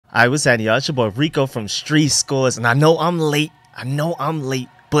Alright, what's happening, y'all? It's your boy Rico from RicoScores, and I know I'm late.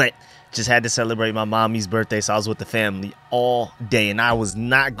 But just had to celebrate my mommy's birthday, so I was with the family all day, and I was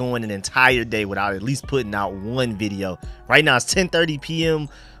not going an entire day without at least putting out one video. Right now, it's 10:30 p.m.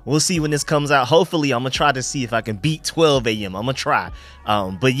 We'll see when this comes out. Hopefully, I'm going to try to see if I can beat 12 a.m. I'm going to try.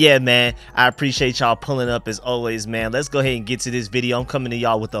 But yeah, man, I appreciate y'all pulling up as always, man. Let's go ahead and get to this video. I'm coming to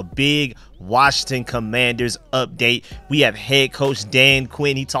y'all with a big Washington Commanders update. We have head coach Dan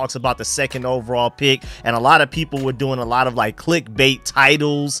Quinn. He talks about the second overall pick, and a lot of people were doing a lot of like clickbait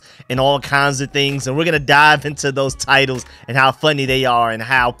titles and all kinds of things, and we're going to dive into those titles and how funny they are and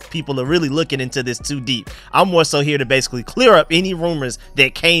how people are really looking into this too deep. I'm more so here to basically clear up any rumors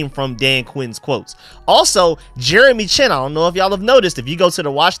that came from Dan Quinn's quotes. Also, Jeremy Chinn, I don't know if y'all have noticed, if you go to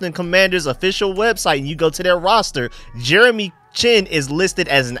the Washington Commanders official website and you go to their roster, Jeremy Chinn is listed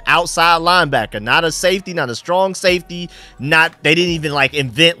as an outside linebacker, not a safety, not a strong safety, they didn't even like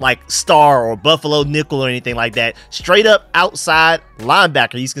invent like star or buffalo nickel or anything like that. Straight up outside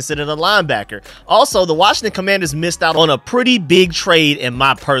linebacker. He's considered a linebacker. Also, the Washington Commanders missed out on a pretty big trade in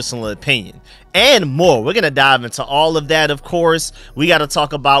my personal opinion. And more. We're going to dive into all of that, of course. We got to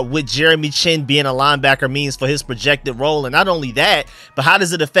talk about what Jeremy Chinn being a linebacker means for his projected role. And not only that, but how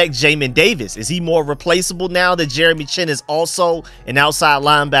does it affect Jamin Davis? Is he more replaceable now that Jeremy Chinn is also an outside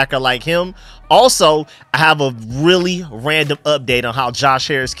linebacker like him? Also, I have a really random update on how Josh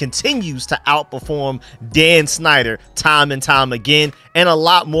Harris continues to outperform Dan Snyder time and time again, and a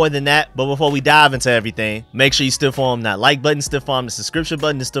lot more than that. But before we dive into everything, make sure you still farm that like button, still farm the subscription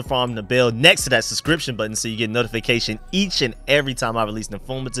button, and still farm the bell next to that subscription button so you get notification each and every time I release an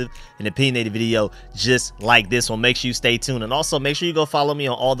informative and opinionated video just like this one. Make sure you stay tuned, and also make sure you go follow me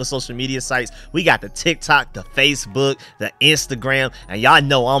on all the social media sites. We got the TikTok, the Facebook, the Instagram, and y'all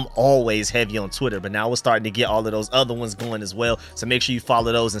know I'm always heavy on Twitter, but now we're starting to get all of those other ones going as well, so make sure you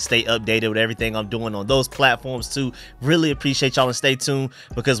follow those and stay updated with everything I'm doing on those platforms too. Really appreciate y'all, and stay tuned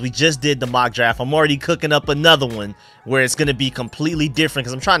because we just did the mock draft. I'm already cooking up another one where it's going to be completely different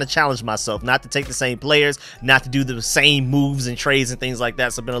because I'm trying to challenge myself not to take the same players, not to do the same moves and trades and things like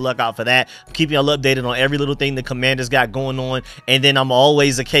that, so be on the lookout for that. I'm keeping y'all updated on every little thing the Commanders got going on, and then I'm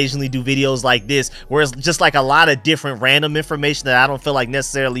always occasionally do videos like this where it's just like a lot of different random information that I don't feel like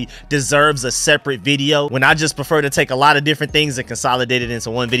necessarily deserves a separate video, when I just prefer to take a lot of different things and consolidate it into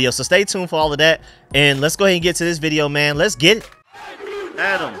one video. So stay tuned for all of that, and let's go ahead and get to this video, man. Let's get it.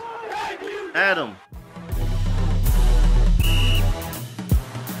 Adam.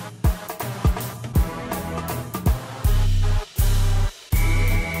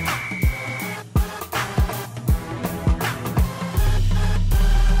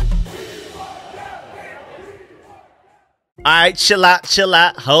 All right, chill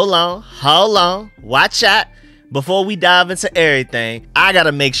out, hold on, watch out. Before we dive into everything, I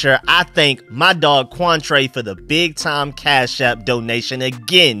gotta make sure I thank my dog Quantre for the big time Cash App donation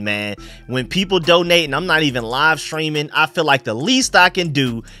again, man. When people donate and I'm not even live streaming, I feel like the least I can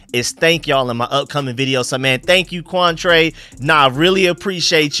do is thank y'all in my upcoming video. So man, thank you, Quantre. Nah, I really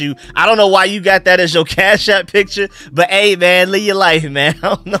appreciate you. I don't know why you got that as your Cash App picture, but hey man, live your life, man.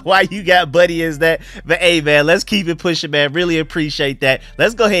 I don't know why you got Buddy as that, but hey man, let's keep it pushing, man. Really appreciate that.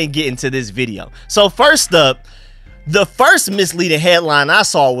 Let's go ahead and get into this video. So first up, the first misleading headline I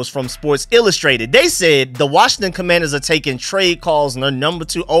saw was from Sports Illustrated. They said the Washington Commanders are taking trade calls on their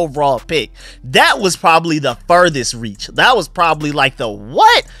 #2 overall pick. That was probably the furthest reach. That was probably like the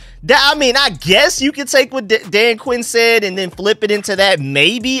what? I mean, I guess you could take what Dan Quinn said and then flip it into that,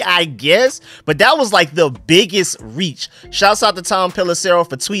 maybe, I guess. But that was like the biggest reach. Shouts out to Tom Pelissero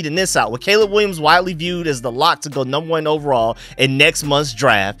for tweeting this out. With Caleb Williams widely viewed as the lock to go #1 overall in next month's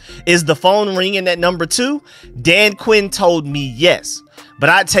draft, is the phone ringing at #2? Dan Quinn told me yes.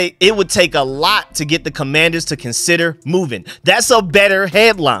 But it would take a lot to get the Commanders to consider moving. That's a better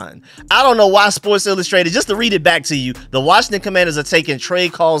headline. I don't know why Sports Illustrated, just to read it back to you, the Washington Commanders are taking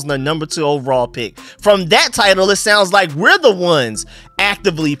trade calls on their #2 overall pick. From that title, it sounds like we're the ones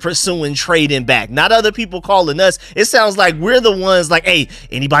actively pursuing trading back, not other people calling us. It sounds like we're the ones like, hey,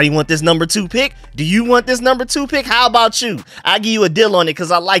 anybody want this #2 pick? Do you want this #2 pick? How about you? I'll give you a deal on it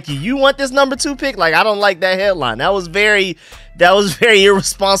because I like you. You want this #2 pick? Like, I don't like that headline. That was very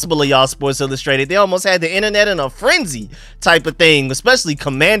irresponsible of y'all, Sports Illustrated. They almost had the internet in a frenzy type of thing, especially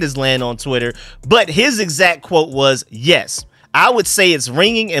Commanders land on Twitter. But his exact quote was, yes, I would say it's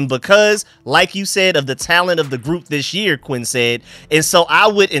ringing, and because, like you said, of the talent of the group this year, Quinn said, and so I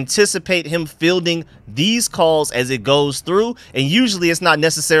would anticipate him fielding these calls as it goes through, and usually it's not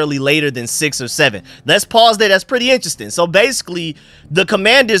necessarily later than 6 or 7. Let's pause there. That's pretty interesting. So basically, the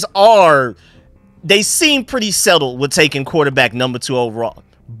Commanders they seem pretty settled with taking quarterback #2 overall.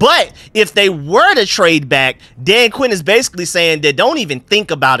 But if they were to trade back, Dan Quinn is basically saying that don't even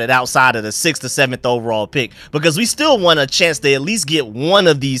think about it outside of the 6th or 7th overall pick, because we still want a chance to at least get one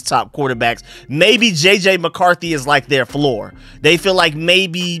of these top quarterbacks. Maybe JJ McCarthy is like their floor. They feel like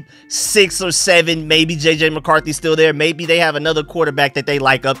maybe 6 or 7, maybe JJ McCarthy's still there. Maybe they have another quarterback that they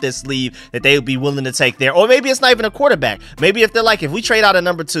like up their sleeve that they would be willing to take there. Or maybe it's not even a quarterback. Maybe if they're like, if we trade out a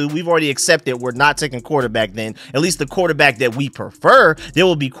number 2, we've already accepted we're not taking quarterback, then at least the quarterback that we prefer, there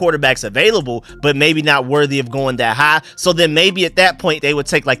will be quarterbacks available, but maybe not worthy of going that high. So then maybe at that point they would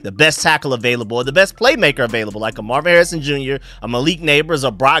take like the best tackle available or the best playmaker available, like a Marvin Harrison Jr., a Malik Neighbors,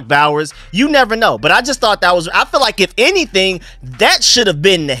 a Brock Bowers. You never know. But I just thought that was, I feel like if anything, that should have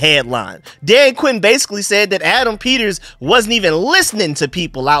been the headline. Dan Quinn basically said that Adam Peters wasn't even listening to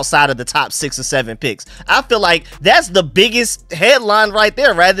people outside of the top 6 or 7 picks. I feel like that's the biggest headline right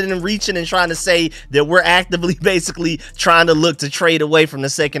there, rather than reaching and trying to say that we're actively basically trying to look to trade away from the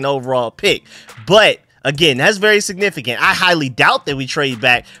 2nd overall pick. But again, that's very significant. I highly doubt that we trade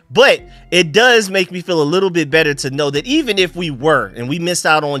back, but it does make me feel a little bit better to know that even if we were and we missed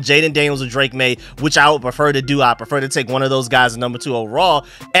out on Jayden Daniels or Drake Maye, which I would prefer to do, I prefer to take one of those guys at number 2 overall.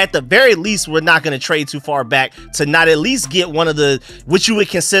 At the very least, we're not going to trade too far back to not at least get one of the, what you would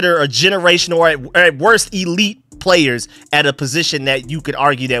consider a generational or at worst elite players at a position that you could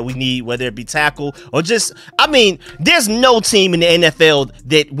argue that we need, whether it be tackle or just, I mean, there's no team in the NFL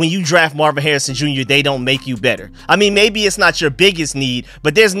that when you draft Marvin Harrison Jr., they don't make you better. I mean, maybe it's not your biggest need,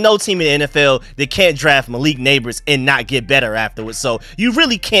 but there's no team in the NFL that can't draft Malik Neighbors and not get better afterwards. So you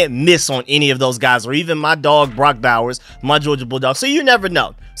really can't miss on any of those guys, or even my dog Brock Bowers, my Georgia Bulldog. So you never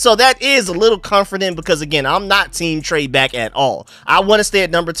know. So that is a little comforting, because again, I'm not team trade back at all. I want to stay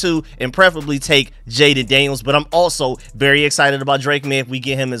at number 2 and preferably take Jayden Daniels, but I'm also very excited about Drake Maye if we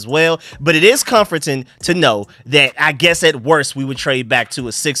get him as well. But it is comforting to know that I guess at worst we would trade back to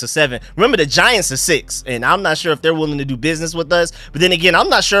a 6 or 7. Remember, the Giants are 6, and I'm not sure if they're willing to do business with us. But then again, I'm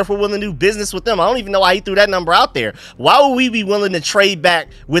not sure if we're willing to do business with them. I don't even know why he threw that number out there. Why would we be willing to trade back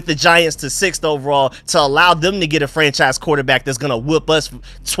with the Giants to 6th overall to allow them to get a franchise quarterback that's going to whoop us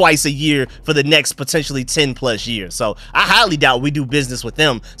twice a year for the next potentially 10 plus years? So I highly doubt we do business with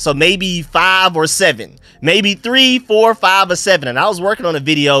them. So maybe 5 or 7, maybe 3, 4, 5 or 7. And I was working on a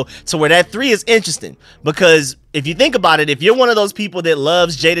video to where that 3 is interesting, because if you think about it, if you're one of those people that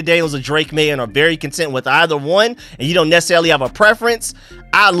loves Jayden Daniels or Drake Maye and are very content with either one, and you don't necessarily have a preference,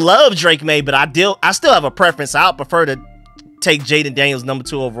 I love Drake Maye, but I still have a preference. I would prefer to take Jayden Daniels number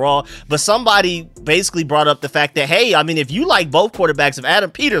 2 overall. But somebody basically brought up the fact that, hey, I mean, if you like both quarterbacks, if Adam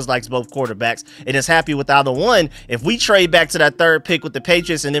Peters likes both quarterbacks and is happy with either one, if we trade back to that 3rd pick with the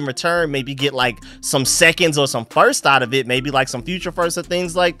Patriots and in return maybe get like some seconds or some first out of it, maybe like some future firsts or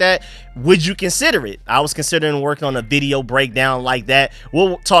things like that, would you consider it? I was considering working on a video breakdown like that.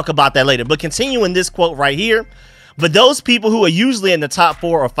 We'll talk about that later. But continuing this quote right here, but those people who are usually in the top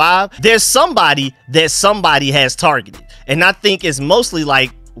 4 or 5, there's somebody that somebody has targeted. And I think it's mostly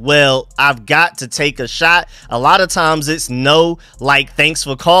like, well, I've got to take a shot. A lot of times it's no, like, thanks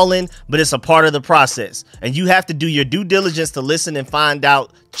for calling, but it's a part of the process. And you have to do your due diligence to listen and find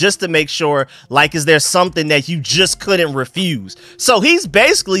out, just to make sure, like, is there something that you just couldn't refuse? So he's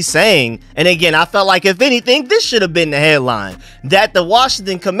basically saying, and again, I felt like if anything, this should have been the headline, that the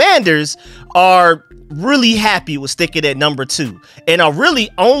Washington Commanders are really happy with sticking at number 2 and are really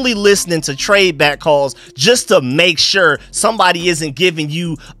only listening to trade back calls just to make sure somebody isn't giving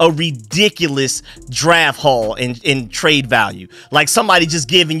you a ridiculous draft haul in trade value, like somebody just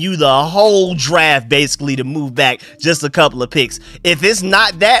giving you the whole draft basically to move back just a couple of picks. If it's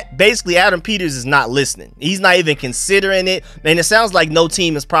not that, basically Adam Peters is not listening. He's not even considering it, and it sounds like no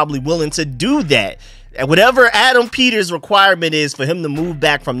team is probably willing to do that. Whatever Adam Peters' requirement is for him to move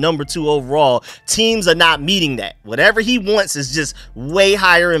back from number 2 overall, teams are not meeting that. Whatever he wants is just way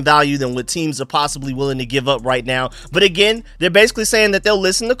higher in value than what teams are possibly willing to give up right now. But again, they're basically saying that they'll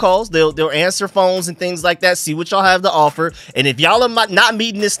listen to calls, they'll answer phones and things like that, see what y'all have to offer. And if y'all are not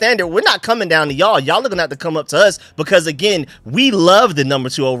meeting this standard, we're not coming down to y'all. Y'all are gonna have to come up to us, because again, we love the number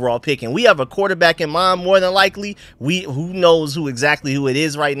 2 overall pick, and we have a quarterback in mind more than likely. Who knows who it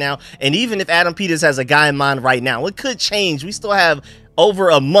is right now. And even if Adam Peters has a guy in mind right now, it could change. We still have over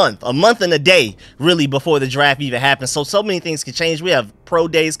a month and a day really before the draft even happens, so many things could change. We have pro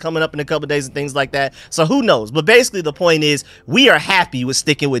days coming up in a couple days and things like that. So who knows? But basically the point is we are happy with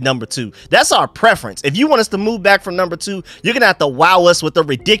sticking with number 2. That's our preference. If you want us to move back from number 2, you're gonna have to wow us with a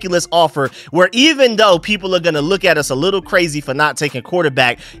ridiculous offer where even though people are gonna look at us a little crazy for not taking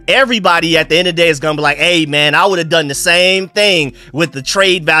quarterback, everybody at the end of the day is gonna be like, hey man, I would have done the same thing with the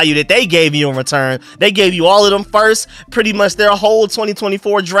trade value that they gave you in return. They gave you all of them first, pretty much their whole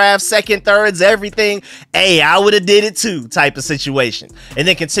 2024 draft, second, thirds, everything. Hey, I would have did it too type of situation. And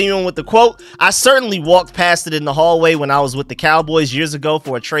then continuing with the quote, I certainly walked past it in the hallway when I was with the Cowboys years ago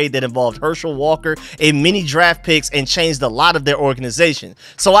for a trade that involved Herschel Walker and many draft picks and changed a lot of their organization.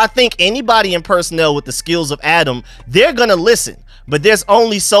 So I think anybody in personnel with the skills of Adam, they're gonna listen. But there's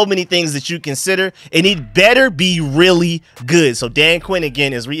only so many things that you consider, and it better be really good. So Dan Quinn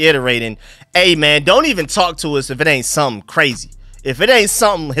again is reiterating, hey man, don't even talk to us if it ain't something crazy. If it ain't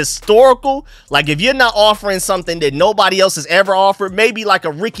something historical, like if you're not offering something that nobody else has ever offered, maybe like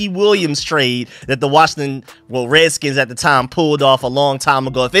a Ricky Williams trade that the Washington, well, Redskins at the time pulled off a long time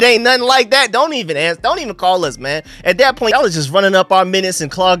ago. If it ain't nothing like that, don't even ask, don't even call us, man. At that point, y'all is just running up our minutes and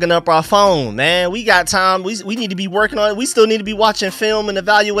clogging up our phone, man. We got time. We need to be working on it. We still need to be watching film and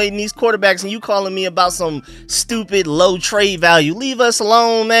evaluating these quarterbacks, and you calling me about some stupid low trade value. Leave us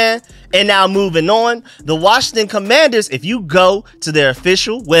alone, man. And now moving on, the Washington Commanders, if you go to their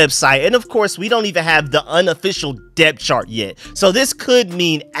official website, and of course, we don't even have the unofficial depth chart yet. So this could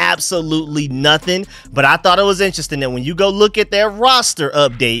mean absolutely nothing, but I thought it was interesting that when you go look at their roster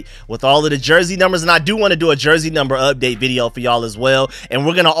update with all of the jersey numbers, and I do want to do a jersey number update video for y'all as well. And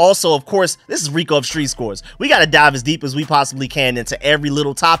we're going to also, of course, this is Rico of Street Scores. We got to dive as deep as we possibly can into every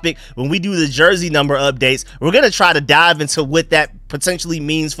little topic. When we do the jersey number updates, we're going to try to dive into what that potentially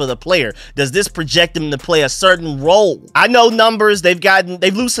means for the player. Does this project him to play a certain role? I know numbers, they've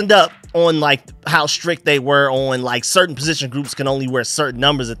loosened up on like how strict they were on like certain position groups can only wear certain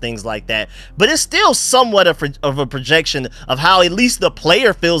numbers and things like that, but it's still somewhat of a projection of how at least the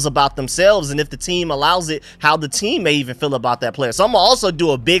player feels about themselves, and if the team allows it, how the team may even feel about that player. So I'm gonna also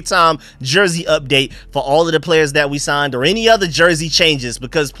do a big time jersey update for all of the players that we signed or any other jersey changes,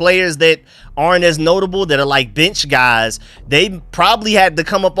 because players that aren't as notable, that are like bench guys, they probably had to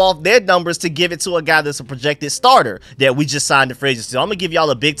come up off their numbers to give it to a guy that's a projected starter that we just signed to free agency. So I'm gonna give y'all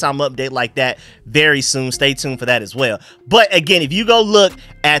a big time update like that very soon. Stay tuned for that as well. But again, if you go look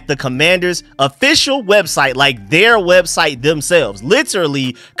at the Commanders official website, like their website themselves,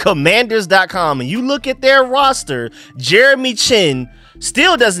 literally commanders.com, and you look at their roster, Jeremy Chinn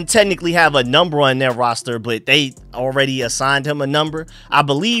still doesn't technically have a number on their roster, but they already assigned him a number. I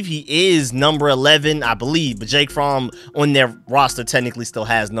believe he is number 11, I believe, but Jake Fromm on their roster technically still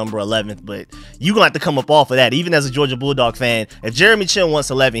has number 11, but you're gonna have to come up off of that. Even as a Georgia Bulldog fan, if Jeremy Chinn wants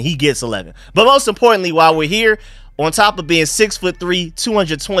 11, he gets 11. But most importantly, while we're here, on top of being 6'3",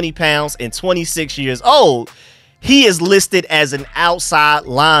 220 pounds, and 26 years old, he is listed as an outside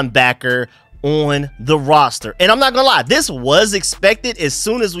linebacker on the roster. And I'm not gonna lie, this was expected as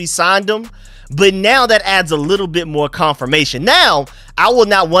soon as we signed him, but now that adds a little bit more confirmation. Now, I will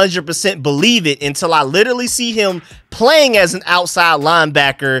not 100% believe it until I literally see him playing as an outside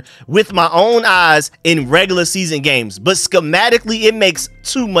linebacker with my own eyes in regular season games. But schematically, it makes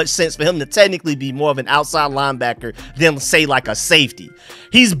too much sense for him to technically be more of an outside linebacker than, say, like a safety.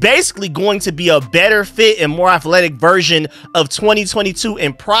 He's basically going to be a better fit and more athletic version of 2022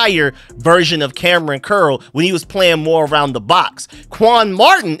 and prior version of Cameron Curl when he was playing more around the box. Quan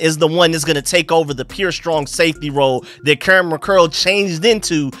Martin is the one that's going to take over the pure strong safety role that Cameron Curl changed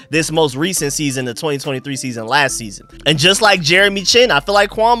into this most recent season, the 2023 season last season. And just like Jeremy Chinn, I feel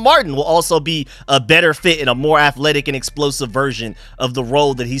like Quan Martin will also be a better fit and a more athletic and explosive version of the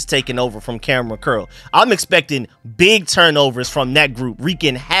role that he's taken over from Cameron Curl. I'm expecting big turnovers from that group,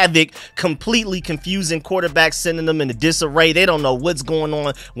 wreaking havoc, completely confusing quarterbacks, sending them into disarray. They don't know what's going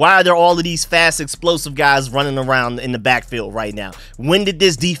on. Why are there all of these fast, explosive guys running around in the backfield right now? When did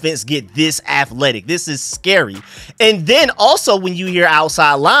this defense get this athletic? This is scary. And then also when you hear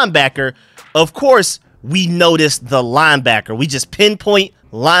outside linebacker, of course, we noticed the linebacker. We just pinpoint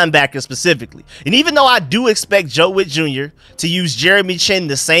linebacker specifically. And even though I do expect Joe Witt Jr. to use Jeremy Chinn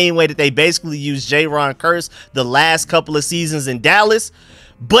the same way that they basically used Jaron Kearse the last couple of seasons in Dallas,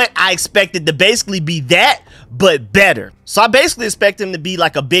 but I expected to basically be that, but better. So I basically expect him to be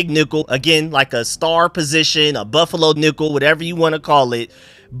like a big nickel, again, like a star position, a Buffalo nickel, whatever you want to call it.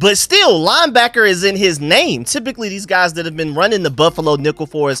 but still, linebacker is in his name. Typically, these guys that have been running the Buffalo nickel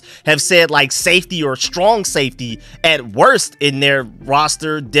for us have said like safety or strong safety at worst in their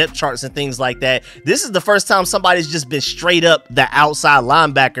roster, depth charts, and things like that. This is the first time somebody's just been straight up the outside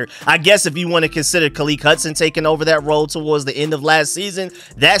linebacker. I guess if you want to consider Khaleke Hudson taking over that role towards the end of last season,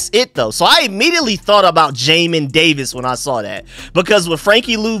 that's it though. So I immediately thought about Jamin Davis when I saw that, because with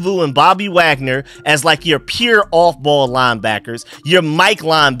Frankie Louvu and Bobby Wagner as like your pure off-ball linebackers, your Mike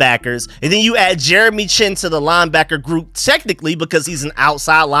linebackers, and then you add Jeremy Chinn to the linebacker group technically because he's an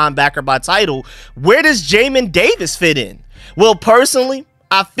outside linebacker by title, where does Jamin Davis fit in? Well, personally,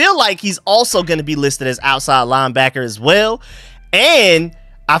 I feel like he's also going to be listed as outside linebacker as well, and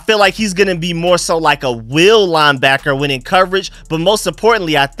I feel like he's going to be more so like a will linebacker when in coverage, but most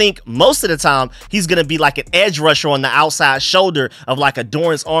importantly, I think most of the time he's going to be like an edge rusher on the outside shoulder of like a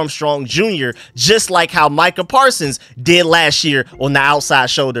Dorrance Armstrong Jr., just like how Micah Parsons did last year on the outside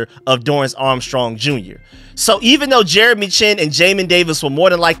shoulder of Dorrance Armstrong Jr. So even though Jeremy Chinn and Jamin Davis will more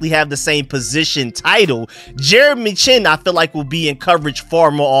than likely have the same position title, Jeremy Chinn, I feel like, will be in coverage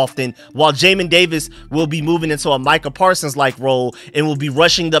far more often, while Jamin Davis will be moving into a Micah Parsons-like role and will be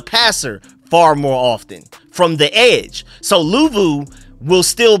rushing the passer far more often from the edge. So Louvu will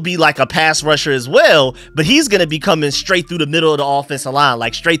still be like a pass rusher as well, but he's going to be coming straight through the middle of the offensive line,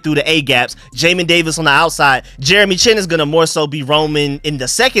 like straight through the A gaps. Jamin Davis on the outside. Jeremy Chinn is going to more so be roaming in the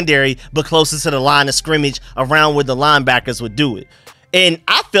secondary, but closer to the line of scrimmage around where the linebackers would do it. And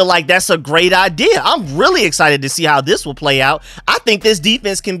I feel like that's a great idea. I'm really excited to see how this will play out. I think this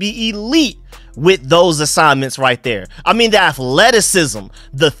defense can be elite with those assignments right there. I mean, the athleticism,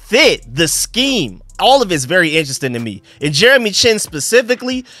 the fit, the scheme, all of it's very interesting to me. And Jeremy Chinn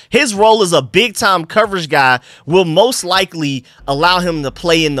specifically, his role as a big-time coverage guy will most likely allow him to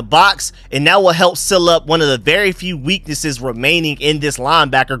play in the box, and that will help seal up one of the very few weaknesses remaining in this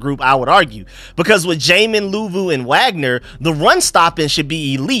linebacker group, I would argue. Because with Jamin, Louvu, and Wagner, the run stopping should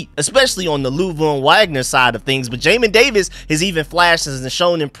be elite, especially on the Louvu and Wagner side of things. But Jamin Davis has even flashed and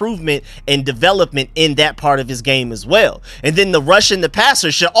shown improvement and development in that part of his game as well. And then the rush and the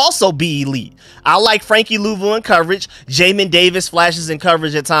passer should also be elite. I like Frankie Louvu in coverage. Jamin Davis flashes in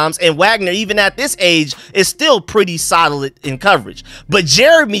coverage at times, and Wagner, even at this age, is still pretty solid in coverage. But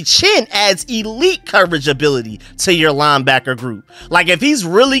Jeremy Chinn adds elite coverage ability to your linebacker group. Like, if he's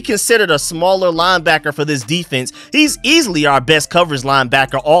really considered a smaller linebacker for this defense, he's easily our best coverage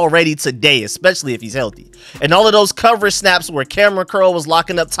linebacker already today, especially if he's healthy. And all of those coverage snaps where Cameron Curl was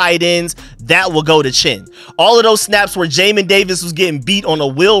locking up tight ends, that will go to Chinn. All of those snaps where Jamin Davis was getting beat on a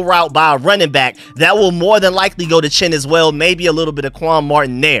wheel route by a running back, that will more than likely go to Chinn as well. Maybe a little bit of Quan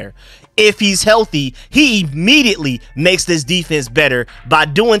Martin there. If he's healthy, he immediately makes this defense better by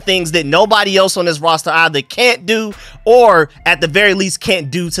doing things that nobody else on this roster either can't do or at the very least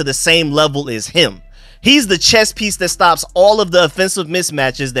can't do to the same level as him. He's the chess piece that stops all of the offensive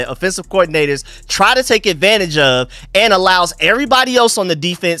mismatches that offensive coordinators try to take advantage of and allows everybody else on the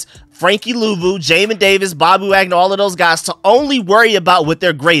defense, Frankie Louvu, Jamin Davis, Bobby Wagner, all of those guys, to only worry about what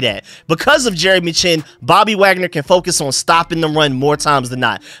they're great at. Because of Jeremy Chinn, Bobby Wagner can focus on stopping the run more times than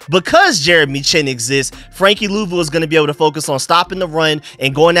not. Because Jeremy Chinn exists, Frankie Louvu is going to be able to focus on stopping the run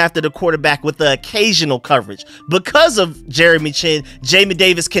and going after the quarterback with the occasional coverage. Because of Jeremy Chinn, Jamin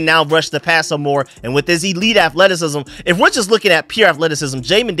Davis can now rush the passer more, and with his elite athleticism, if we're just looking at pure athleticism,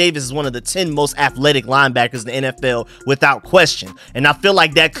 Jamin Davis is one of the 10 most athletic linebackers in the NFL without question. And I feel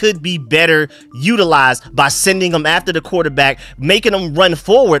like that could be better utilized by sending them after the quarterback, making them run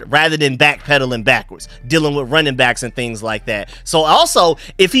forward rather than backpedaling backwards, dealing with running backs and things like that. So also,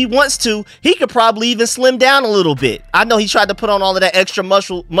 if he wants to, he could probably even slim down a little bit. I know he tried to put on all of that extra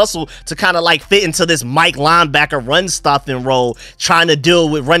muscle to kind of like fit into this Mike linebacker run stuffing role, trying to deal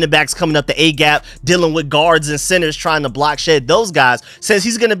with running backs coming up the A gap, dealing with guards and centers trying to block shed those guys. Since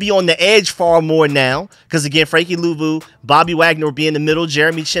he's going to be on the edge far more now, because again, Frankie Louvu, Bobby Wagner will be in the middle,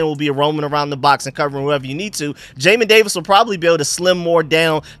 Jeremy Chinn will be roaming around the box and covering whoever you need to. Jamin Davis will probably be able to slim more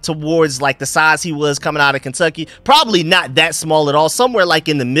down towards like the size he was coming out of Kentucky. Probably not that small at all, somewhere like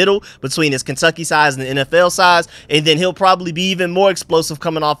in the middle between his Kentucky size and the NFL size, and then he'll probably be even more explosive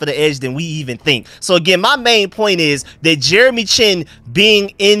coming off of the edge than we even think. So again, my main point is that Jeremy Chinn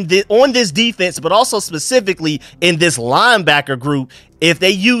being on this defense, but also specifically in this linebacker group, if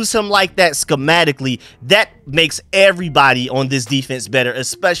they use him like that schematically, that makes everybody on this defense better,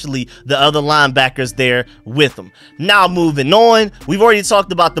 especially the other linebackers there with them. Now moving on, we've already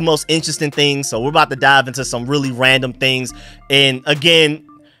talked about the most interesting things, so we're about to dive into some really random things. And again,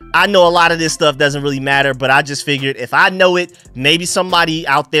 I know a lot of this stuff doesn't really matter, but I just figured if I know it, maybe somebody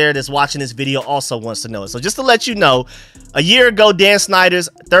out there that's watching this video also wants to know it. So just to let you know, a year ago, Dan Snyder's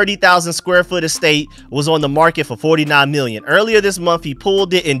 30,000 square foot estate was on the market for $49 million. Earlier this month, he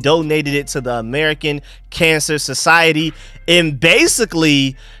pulled it and donated it to the American Cancer Society. And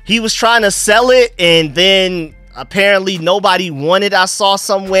basically, he was trying to sell it, and then apparently nobody wanted, I saw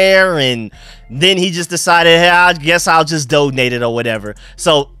somewhere, and then he just decided, hey, I guess I'll just donate it or whatever.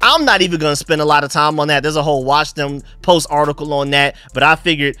 So I'm not even going to spend a lot of time on that. There's a whole Washington Post article on that, but I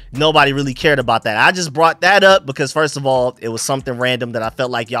figured nobody really cared about that. I just brought that up because, first of all, it was something random that I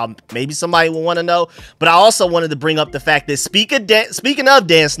felt like y'all, maybe somebody would want to know. But I also wanted to bring up the fact that speaking of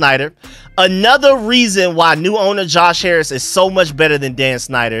Dan Snyder, another reason why new owner Josh Harris is so much better than Dan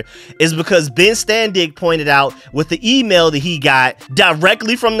Snyder is because Ben Standig pointed out with the email that he got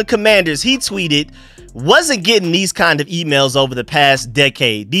directly from the Commanders. He tweeted, wasn't getting these kind of emails over the past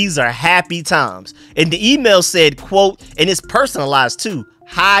decade. These are happy times. And the email said, quote, and it's personalized too,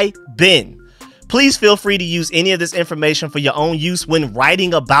 "Hi, Ben. Please feel free to use any of this information for your own use when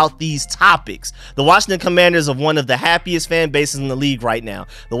writing about these topics. The Washington Commanders are one of the happiest fan bases in the league right now.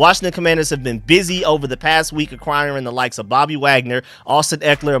 The Washington Commanders have been busy over the past week acquiring the likes of Bobby Wagner, Austin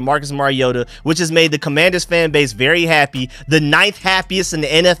Eckler, and Marcus Mariota, which has made the Commanders fan base very happy. The 9th happiest in the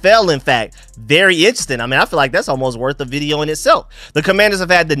NFL, in fact. Very interesting. I mean, I feel like that's almost worth a video in itself. The Commanders have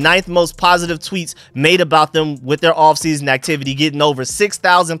had the 9th most positive tweets made about them with their offseason activity, getting over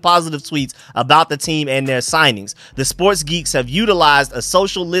 6,000 positive tweets about the team and their signings. The sports geeks have utilized a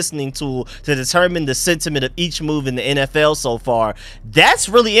social listening tool to determine the sentiment of each move in the NFL so far." That's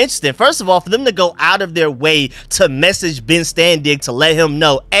really interesting. First of all, for them to go out of their way to message Ben Standig to let him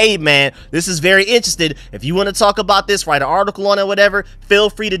know, hey man, this is very interesting. If you want to talk about this, write an article on it, whatever, feel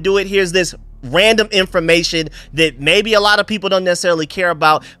free to do it. Here's this random information that maybe a lot of people don't necessarily care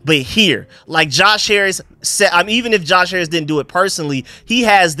about, but here, like Josh Harris said, I mean, even if Josh Harris didn't do it personally, he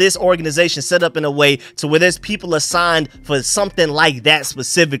has this organization set up in a way to where there's people assigned for something like that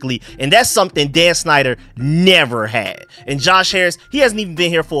specifically, and that's something Dan Snyder never had. And Josh Harris, he hasn't even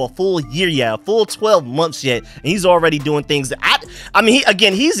been here for a full year yet, a full 12 months yet, and he's already doing things that I mean,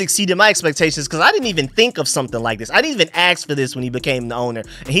 he's exceeded my expectations because I didn't even think of something like this. I didn't even ask for this when he became the owner,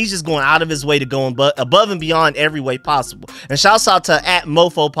 and he's just going out of his way to go above and beyond every way possible. And shouts out to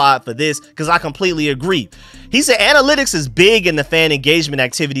 @MofoPod for this, because I completely agree. He said analytics is big in the fan engagement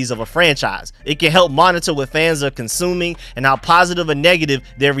activities of a franchise. It can help monitor what fans are consuming and how positive or negative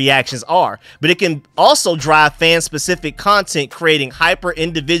their reactions are. But it can also drive fan-specific content, creating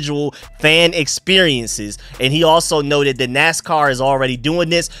hyper-individual fan experiences. And he also noted that NASCAR is already doing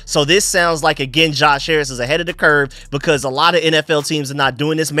this. So this sounds like, again, Josh Harris is ahead of the curve because a lot of NFL teams are not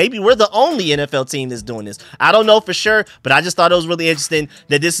doing this. Maybe we're the only NFL team that's doing this. I don't know for sure, but I just thought it was really interesting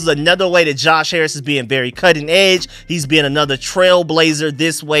that this is another way that Josh Harris is being very cutting edge. He's being another trailblazer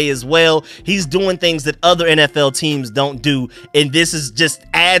this way as well. He's doing things that other NFL teams don't do, and this is just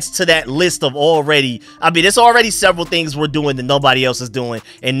adds to that list of already, I mean, it's already several things we're doing that nobody else is doing,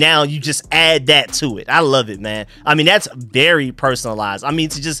 and now you just add that to it. I love it, man. I mean, that's very personalized. I mean,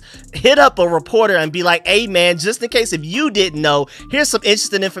 to just hit up a reporter and be like, hey man, just in case if you didn't know, here's some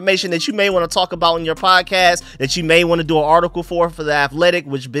interesting information that you may want to talk about in your podcast, that you may want to do an article for The Athletic,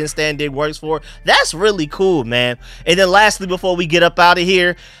 which Ben Standig works for. That's really cool, man. And then lastly, before we get up out of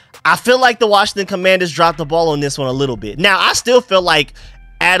here, I feel like the Washington Commanders dropped the ball on this one a little bit. Now, I still feel like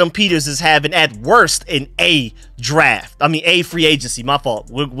Adam Peters is having, at worst, an A draft. I mean, A free agency. My fault.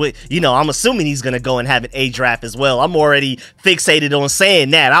 You know, I'm assuming he's going to go and have an A draft as well. I'm already fixated on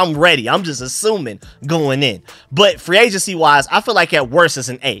saying that. I'm ready. I'm just assuming going in. But free agency-wise, I feel like at worst it's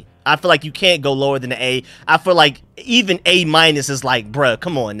an A. I feel like you can't go lower than an A. I feel like even A- is like, bruh,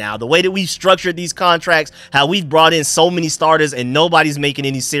 come on now. The way that we've structured these contracts, how we've brought in so many starters and nobody's making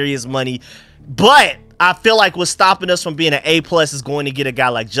any serious money. But I feel like what's stopping us from being an A+ is going to get a guy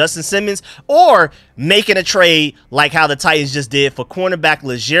like Justin Simmons, or making a trade like how the Titans just did for cornerback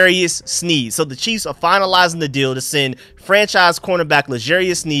L'Jarius Sneed. So the Chiefs are finalizing the deal to send franchise cornerback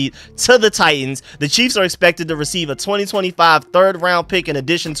L'Jarius Sneed to the Titans. The Chiefs are expected to receive a 2025 third-round pick in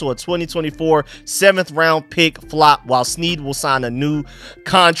addition to a 2024 seventh-round pick flop, while Sneed will sign a new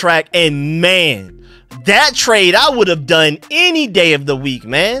contract. And man, that trade I would have done any day of the week,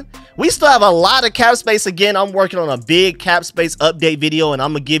 man. we still have a lot of cap space. Again, I'm working on a big cap space update video, and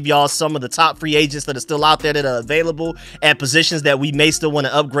I'm gonna give y'all some of the top free agents that are still out there that are available at positions that we may still want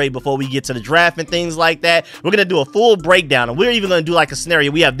to upgrade before we get to the draft and things like that. We're gonna do a full breakdown, and we're even gonna do like a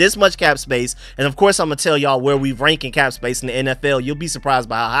scenario. We have this much cap space, and of course I'm gonna tell y'all where we rank in cap space in the NFL. You'll be surprised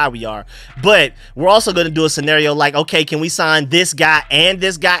by how high we are. But we're also gonna do a scenario like, okay, can we sign this guy and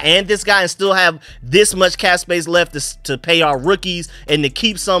this guy and this guy and still have this much cap space left to pay our rookies and to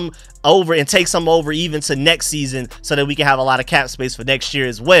keep some over and take some over even to next season so that we can have a lot of cap space for next year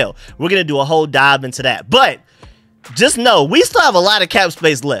as well. We're gonna do a whole dive into that, but just know we still have a lot of cap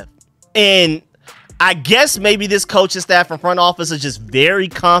space left. And I guess maybe this coaching staff and front office are just very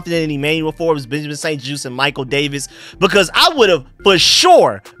confident in Emmanuel Forbes, Benjamin St-Juste, and Michael Davis, because I would have for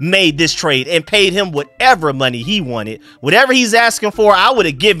sure made this trade and paid him whatever money he wanted. Whatever he's asking for, I would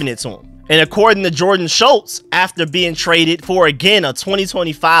have given it to him. And according to Jordan Schultz, after being traded for, again, a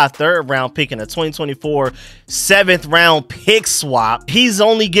 2025 third-round pick and a 2024 seventh-round pick swap, he's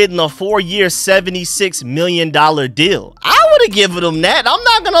only getting a 4-year, $76 million deal. I would have given him that. I'm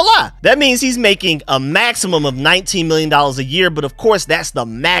not going to lie. That means he's making a maximum of $19 million a year, but of course, that's the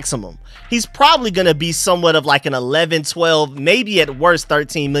maximum. He's probably going to be somewhat of like an 11, 12, maybe at worst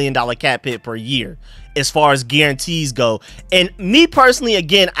 $13 million cap hit per year as far as guarantees go. And me personally,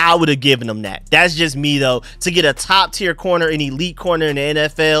 again, I would have given him that. That's just me though. To get a top tier corner, an elite corner in the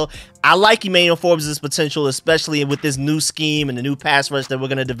NFL, I like Emmanuel Forbes' potential, especially with this new scheme and the new pass rush that we're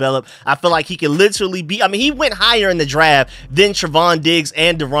going to develop. I feel like he can literally be, I mean, he went higher in the draft than Trevon Diggs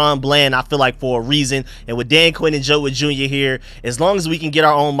and Deron Bland, I feel like, for a reason. And with Dan Quinn and Joe Wood Jr. here, as long as we can get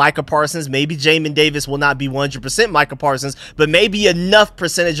our own Micah Parsons, maybe Jamin Davis will not be 100% Micah Parsons, but maybe enough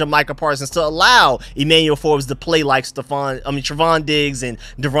percentage of Micah Parsons to allow Emmanuel Forbes to play like Trevon Diggs and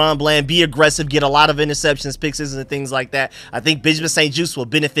Deron Bland, be aggressive, get a lot of interceptions, picks, and things like that. I think Benjamin St-Juste will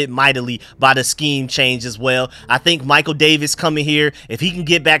benefit mightily by the scheme change as well. I think Michael Davis coming here, if he can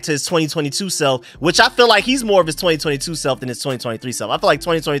get back to his 2022 self, which I feel like he's more of his 2022 self than his 2023 self. I feel like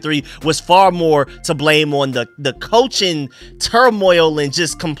 2023 was far more to blame on the coaching turmoil and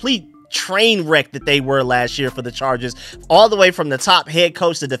just complete train wreck that they were last year for the Chargers, all the way from the top head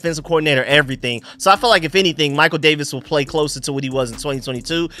coach, the defensive coordinator, everything. So I feel like if anything, Michael Davis will play closer to what he was in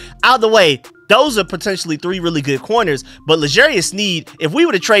 2022. Out of the way, those are potentially 3 really good corners, but L'Jarius Sneed, if we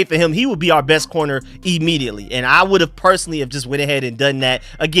were to trade for him, he would be our best corner immediately. And I would have personally have just went ahead and done that.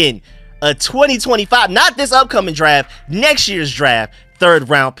 Again, a 2025, not this upcoming draft, next year's draft, 3rd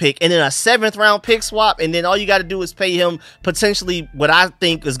round pick, and then a 7th round pick swap, and then all you got to do is pay him potentially what I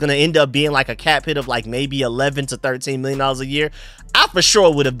think is going to end up being like a cap hit of like maybe 11 to 13 million dollars a year. I for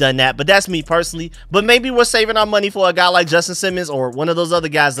sure would have done that, but that's me personally. But maybe we're saving our money for a guy like Justin Simmons or one of those other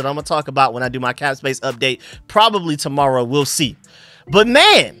guys that I'm gonna talk about when I do my cap space update, probably tomorrow. We'll see. But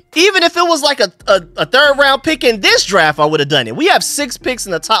man, even if it was like a 3rd round pick in this draft, I would have done it. We have 6 picks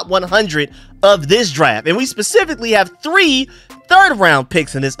in the top 100 of this draft, and we specifically have 3 3rd round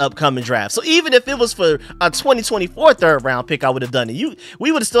picks in this upcoming draft. So even if it was for a 2024 3rd round pick, I would have done it.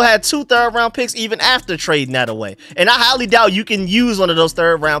 We would have still had 2 3rd round picks even after trading that away. And I highly doubt you can use one of those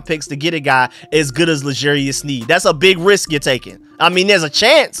 3rd round picks to get a guy as good as L'Jarius Sneed. That's a big risk you're taking. I mean, there's a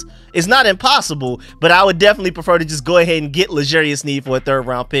chance. It's not impossible, but I would definitely prefer to just go ahead and get L'Jarius Sneed for a 3rd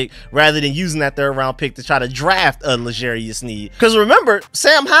round pick rather than using that 3rd round pick to try to draft a L'Jarius Sneed. Because remember,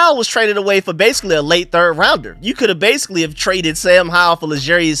 Sam Howell was traded away for basically a late 3rd rounder. You could have basically have traded Sam Howell for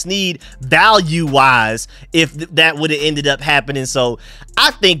L'Jarius Sneed value-wise if that would have ended up happening. So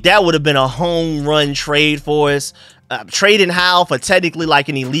I think that would have been a home run trade for us. Trading Howell for technically like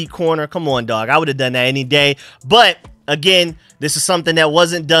an elite corner. Come on, dog. I would have done that any day. But again, this is something that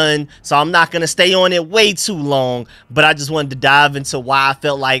wasn't done, so I'm not going to stay on it way too long, but I just wanted to dive into why I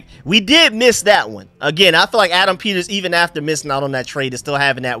felt like we did miss that one. Again, I feel like Adam Peters, even after missing out on that trade, is still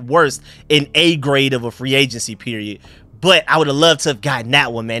having that worst in A grade of a free agency period. But I would have loved to have gotten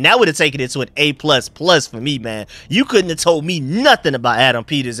that one, man. That would have taken it to an A++ for me, man. You couldn't have told me nothing about Adam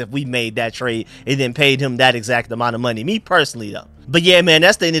Peters if we made that trade and then paid him that exact amount of money. Me personally, though. But yeah, man,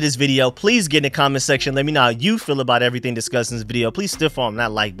 that's the end of this video. Please get in the comment section. Let me know how you feel about everything discussed in this video. Please stiff arm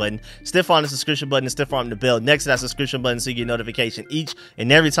that like button, stiff arm the subscription button, and stiff arm the bell next to that subscription button so you get notification each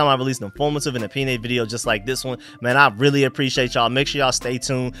and every time I release an informative and opinionated video just like this one. Man, I really appreciate y'all. Make sure y'all stay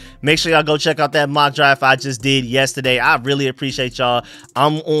tuned. Make sure y'all go check out that mock draft I just did yesterday. I really appreciate y'all.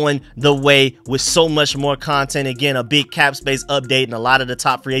 I'm on the way with so much more content. Again, a big cap space update and a lot of the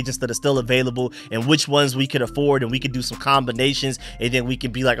top free agents that are still available and which ones we could afford, and we could do some combinations options, and then we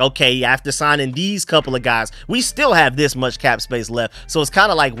can be like, okay, after signing these couple of guys, we still have this much cap space left. So it's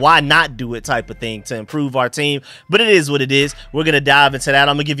kind of like, why not do it type of thing to improve our team. But it is what it is. We're gonna dive into that.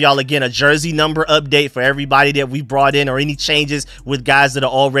 I'm gonna give y'all again a jersey number update for everybody that we brought in, or any changes with guys that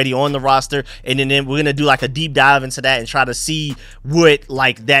are already on the roster, and then we're gonna do like a deep dive into that and try to see what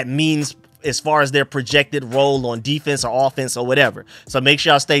like that means as far as their projected role on defense or offense or whatever. So make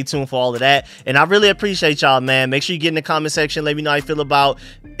sure y'all stay tuned for all of that. And I really appreciate y'all, man. Make sure you get in the comment section. Let me know how you feel about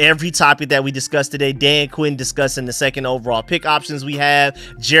every topic that we discussed today. Dan Quinn discussing the second overall pick options we have.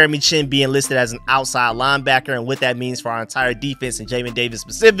 Jeremy Chinn being listed as an outside linebacker and what that means for our entire defense, and Jamin Davis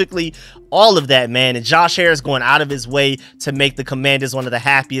specifically. All of that, man. And Josh Harris going out of his way to make the Commanders one of the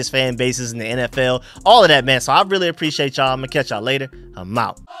happiest fan bases in the NFL. All of that, man. So I really appreciate y'all. I'm going to catch y'all later. I'm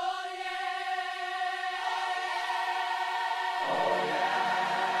out.